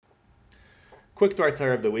Quick Dvar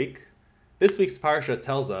Torah of the week. This week's parsha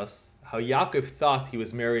tells us how Yaakov thought he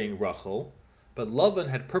was marrying Rachel, but Lavan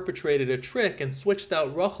had perpetrated a trick and switched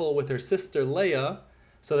out Rachel with her sister Leah,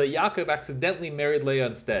 so that Yaakov accidentally married Leah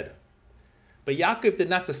instead. But Yaakov did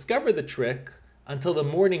not discover the trick until the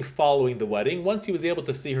morning following the wedding, once he was able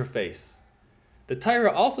to see her face. The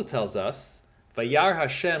Torah also tells us, Vayar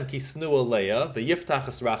Hashem kisnua Leah v'yiftach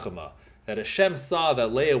es rachama, that Hashem saw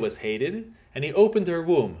that Leah was hated, and he opened her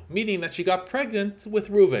womb, meaning that she got pregnant with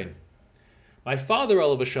Reuven. My father,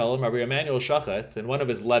 Olav Shalom, Rabbi Emmanuel Shachet, in one of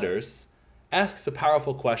his letters, asks a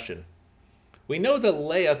powerful question. We know that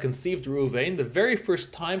Leah conceived Reuven the very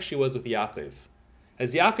first time she was with Yaakov.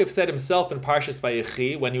 As Yaakov said himself in Parshas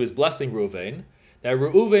Vayechi when he was blessing Reuven, that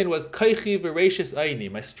Reuven was Kaichi v'reishis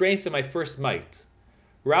aini, my strength and my first might.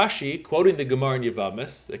 Rashi, quoting the Gemara in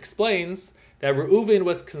Yevamos, explains that Reuven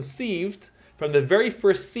was conceived from the very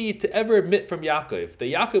first seed to ever emit from Yaakov. That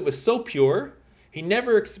Yaakov was so pure, he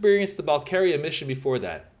never experienced the Balkaria mission before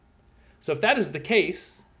that. So if that is the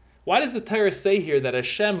case, why does the Torah say here that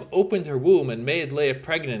Hashem opened her womb and made Leah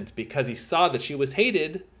pregnant because he saw that she was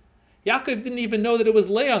hated? Yaakov didn't even know that it was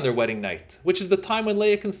Leah on their wedding night, which is the time when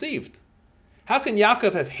Leah conceived. How can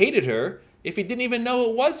Yaakov have hated her if he didn't even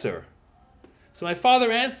know it was her? So my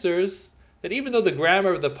father answers that even though the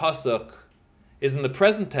grammar of the pasuk is in the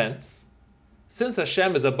present tense, since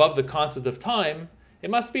Hashem is above the concept of time, it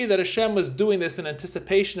must be that Hashem was doing this in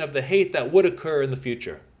anticipation of the hate that would occur in the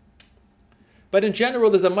future. But in general,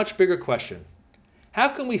 there's a much bigger question. How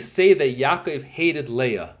can we say that Yaakov hated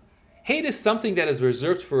Leah? Hate is something that is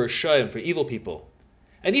reserved for Rishayim, for evil people.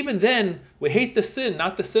 And even then, we hate the sin,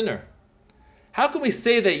 not the sinner. How can we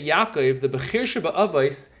say that Yaakov, the Bechir Sheba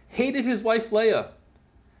Avos, hated his wife Leah?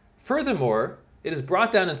 Furthermore, it is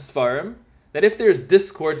brought down in Sfarim that if there is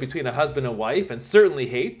discord between a husband and wife, and certainly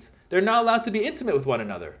hate, they're not allowed to be intimate with one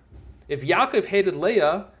another. If Yaakov hated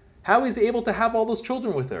Leah, how is he able to have all those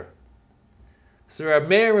children with her? So Reb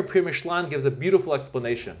Meir Pri Mishlan gives a beautiful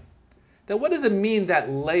explanation. That what does it mean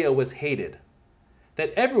that Leah was hated?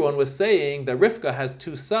 That everyone was saying that Rivka has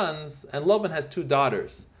 2 sons and Lavan has 2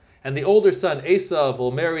 daughters. And the older son Esav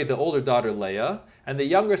will marry the older daughter Leah, and the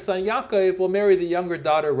younger son Yaakov will marry the younger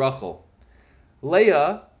daughter Rachel.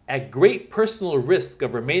 Leah, at great personal risk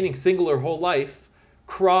of remaining single her whole life,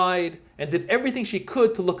 cried and did everything she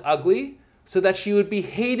could to look ugly so that she would be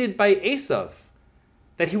hated by Esav,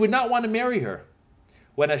 that he would not want to marry her.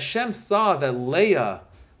 When Hashem saw that Leah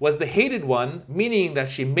was the hated one, meaning that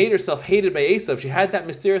she made herself hated by Esav, she had that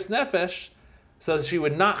Mesiras Nefesh, so that she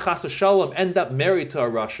would not chas v'shalom end up married to a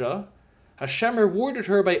Rasha, Hashem rewarded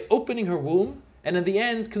her by opening her womb and in the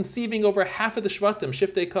end conceiving over half of the Shvatim,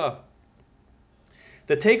 Shiftei Ka.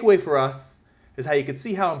 The takeaway for us is how you can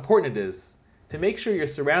see how important it is to make sure you're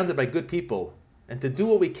surrounded by good people and to do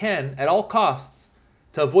what we can at all costs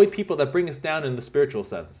to avoid people that bring us down in the spiritual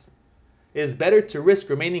sense. It is better to risk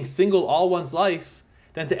remaining single all one's life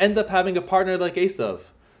than to end up having a partner like Esav,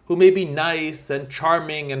 who may be nice and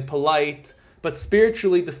charming and polite, but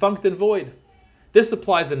spiritually defunct and void. This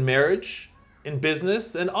applies in marriage, in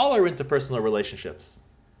business, and all our interpersonal relationships.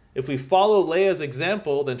 If we follow Leah's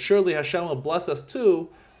example, then surely Hashem will bless us too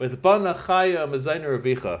with Bana Chaya Mezayner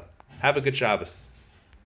Avicha. Have a good Shabbos.